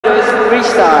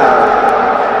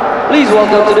Freestyle. Please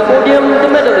welcome to the podium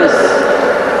the medalists.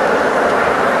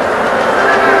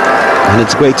 And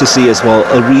it's great to see as well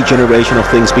a regeneration of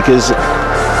things, because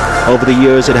over the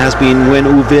years it has been Nguyen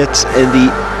in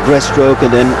the breaststroke,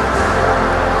 and then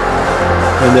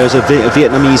when there's a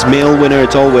Vietnamese male winner,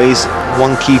 it's always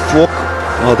Hoang.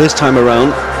 Well, this time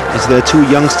around, is there two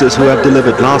youngsters who have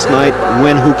delivered. Last night,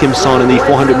 Nguyen in the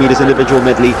 400 meters individual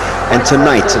medley, and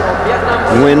tonight,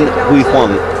 Nguyen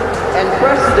Hoang,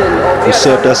 who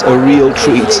served us a real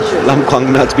treat.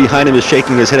 Nhat behind him is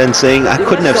shaking his head and saying, I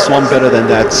couldn't have swum better than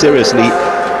that, seriously.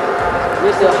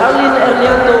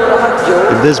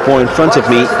 If this boy in front of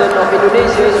me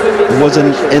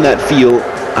wasn't in that field,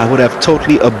 I would have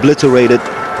totally obliterated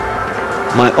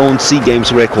my own SEA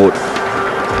Games record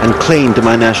and claimed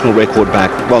my national record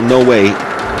back. Well, no way.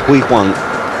 Hoang,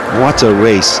 what a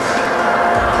race.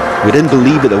 We didn't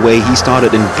believe it the way he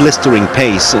started in blistering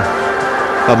pace.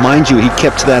 But mind you, he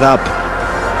kept that up.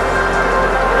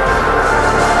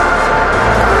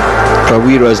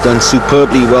 Prawira has done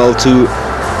superbly well to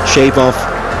shave off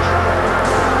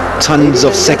tons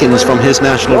of seconds from his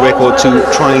national record to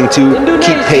trying to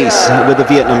keep pace with the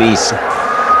Vietnamese.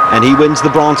 And he wins the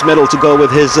bronze medal to go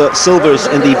with his silvers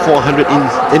in the 400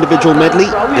 individual medley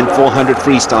and 400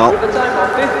 freestyle.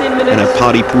 And a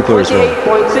party pooper as well.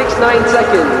 8.69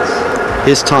 seconds.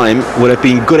 His time would have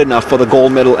been good enough for the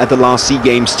gold medal at the last SEA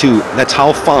Games too. That's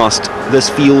how fast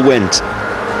this field went.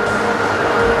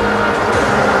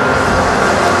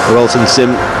 Wilson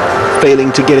Sim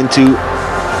failing to get into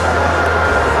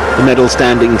the medal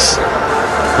standings.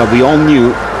 But we all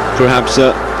knew perhaps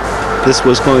this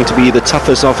was going to be the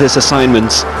toughest of his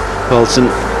assignments.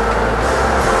 Wilson,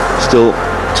 still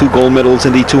 2 gold medals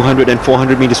in the 200 and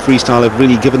 400 meters freestyle, have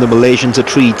really given the Malaysians a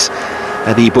treat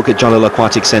at the Bukit Jalil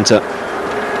Aquatic Center.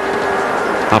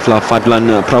 Aflah,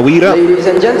 Fadlan, Prawira. Ladies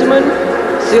and gentlemen,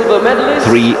 silver medalist.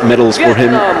 3 medals for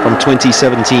him from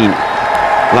 2017.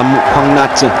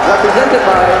 Nhat. Represented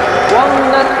by Quang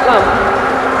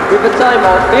with a time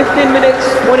of 15 minutes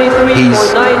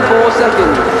 23.94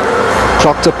 seconds.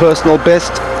 Clocked a personal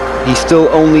best. He's still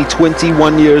only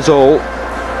 21 years old.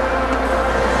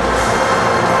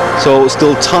 So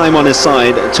still time on his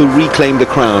side to reclaim the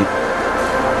crown.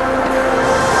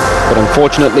 But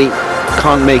unfortunately,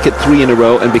 can't make it 3 in a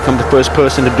row and become the first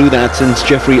person to do that since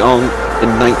Jeffrey Ong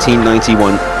in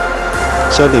 1991.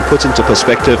 Certainly puts into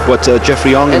perspective what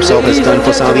Jeffrey Ong himself has done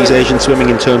for Southeast Asian swimming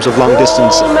in terms of long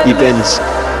distance events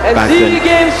back then. And SEA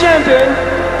Games champion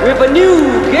with a new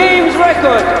Games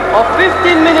record of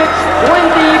 15 minutes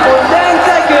 20.10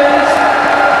 seconds,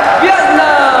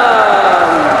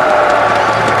 Vietnam!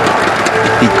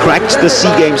 He cracked the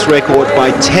SEA Games record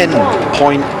by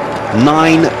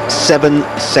 10.97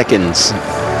 seconds.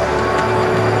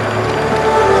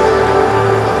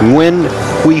 Nguyen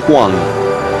Hoang,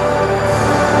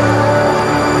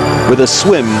 with a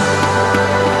swim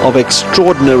of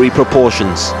extraordinary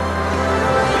proportions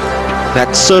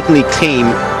that certainly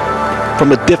came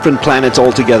from a different planet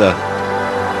altogether.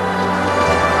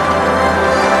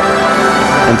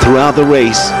 And throughout the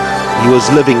race, he was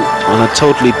living on a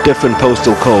totally different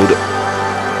postal code.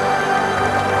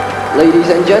 Ladies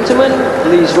and gentlemen,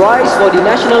 please rise for the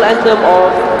national anthem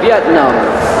of Vietnam.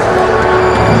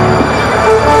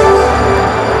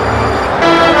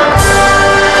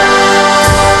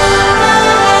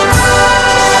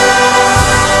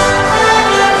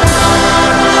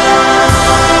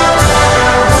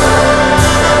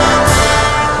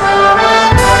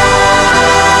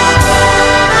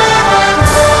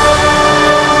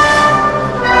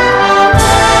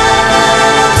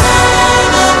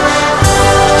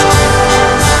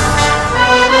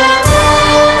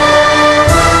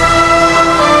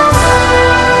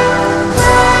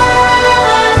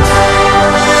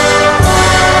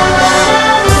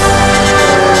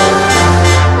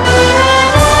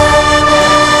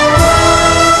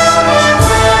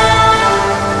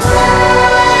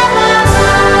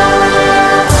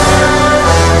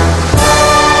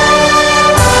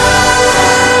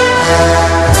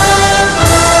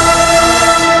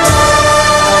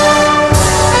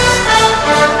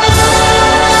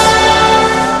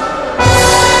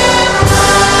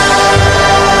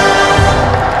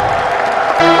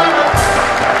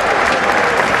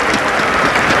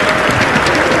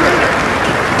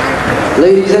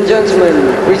 Ladies and gentlemen,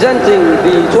 presenting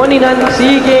the 29th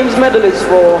SEA Games medalists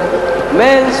for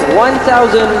men's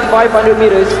 1,500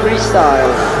 meters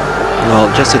freestyle. Well,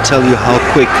 just to tell you how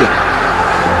quick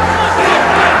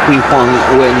Quang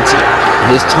went,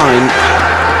 his time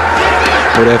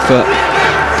would have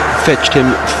fetched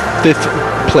him 5th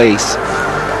place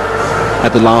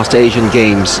at the last Asian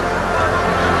Games.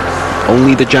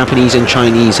 Only the Japanese and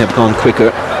Chinese have gone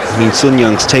quicker. I mean, Sun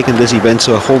Young's taken this event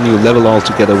to a whole new level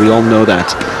altogether. We all know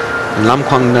that. And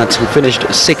Quang Nhat, who finished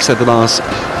 6th at the last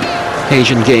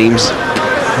Asian Games,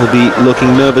 will be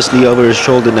looking nervously over his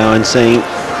shoulder now and saying,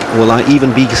 will I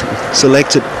even be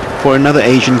selected for another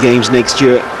Asian Games next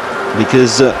year?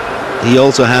 Because he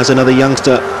also has another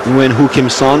youngster, Nguyen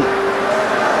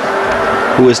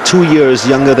who is 2 years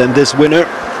younger than this winner,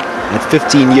 at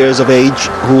 15 years of age,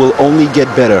 who will only get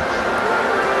better.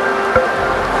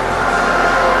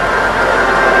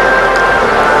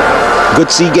 Good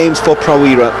SEA Games for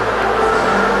Prawira.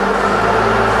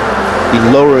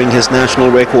 Been lowering his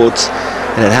national records,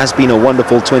 and it has been a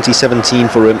wonderful 2017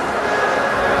 for him.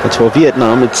 But for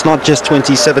Vietnam, it's not just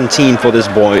 2017 for this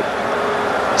boy.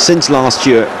 Since last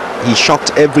year, he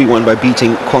shocked everyone by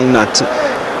beating Quang Nhat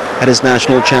at his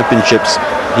national championships.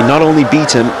 He not only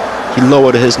beat him, he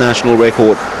lowered his national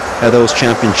record at those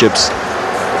championships.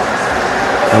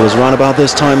 It was around about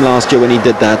this time last year when he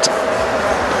did that.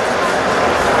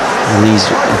 And these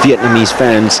Vietnamese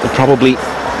fans have probably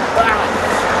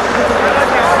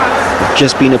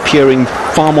just been appearing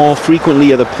far more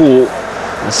frequently at the pool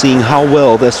and seeing how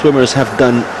well their swimmers have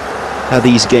done at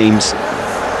these games.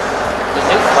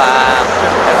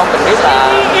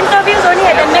 Interview zone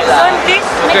here, the next zone, please.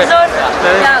 Next zone.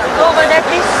 Yeah, go over there,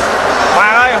 please.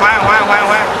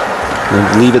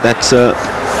 I believe it, that's the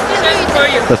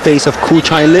face of Khu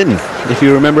Chai Lin. If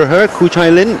you remember her, Khu Chai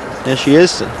Lin, there she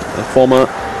is, a former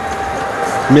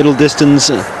middle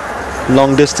distance,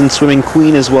 long distance swimming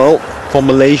queen as well from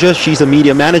Malaysia. She's a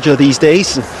media manager these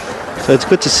days, so it's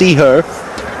good to see her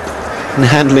and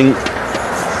handling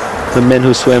the men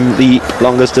who swim the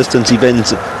longest distance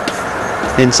events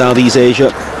in Southeast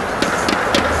Asia,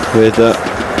 with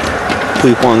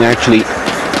Hoang actually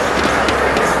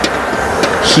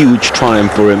huge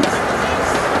triumph for him.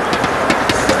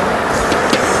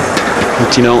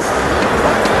 But you know,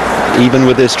 even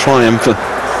with this triumph,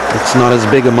 it's not as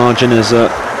big a margin as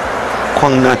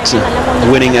Quang Nhat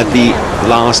winning at the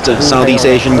last Southeast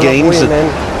Asian Games. It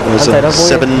was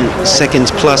 7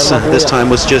 seconds plus. This time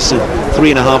was just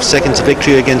 3.5 seconds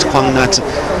victory against Quang Nhat.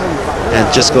 And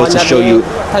it just goes to show you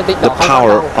the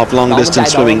power of long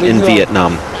distance swimming in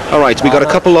Vietnam. All right, we got a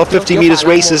couple of 50 meters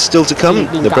races still to come.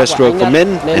 The breaststroke for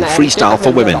men and freestyle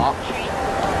for women.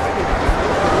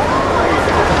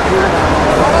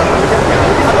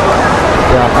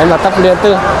 Em là tập luyện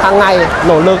từ hàng ngày,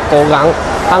 nỗ lực cố gắng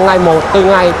hàng ngày một, từ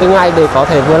ngày để có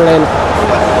thể vươn lên.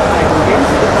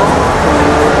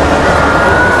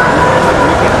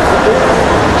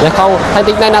 Dạ không, thành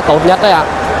tích này là tốt nhất đấy ạ.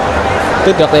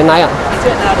 Từ trước đến nay ạ.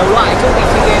 Chuyện đấu loại trước kỳ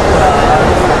SEA Games của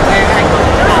em ảnh hưởng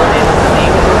thế nào đến tâm lý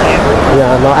của em?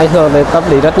 Dạ, nó ảnh hưởng đến tâm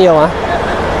lý rất nhiều á.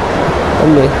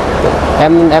 Tâm lý.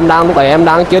 Em đang lúc ấy em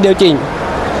đang chưa điều chỉnh,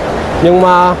 nhưng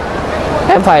mà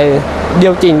em phải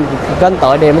điều chỉnh gần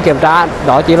tới để mà kiểm tra.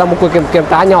 Đó chỉ là một cuộc kiểm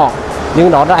tra nhỏ,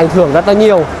 nhưng đó đã ảnh hưởng rất là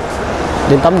nhiều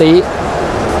đến tâm lý.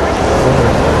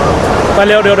 Và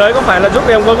liệu điều đấy có phải là giúp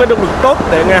em có cái động lực tốt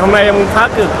để ngày hôm nay em phá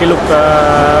được kỷ lục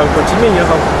của chính mình hay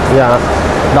không? Dạ,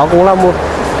 đó cũng là một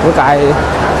cái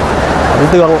ấn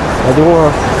tượng. Nói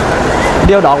chung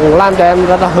điều đó cũng làm cho em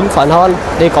rất là hứng phấn hơn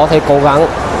để có thể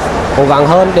cố gắng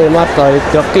hơn để mà tới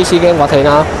trước khi SEA Games có thể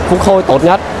là phục hồi tốt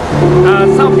nhất.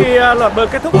 Sau khi loạt bơi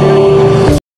kết thúc thì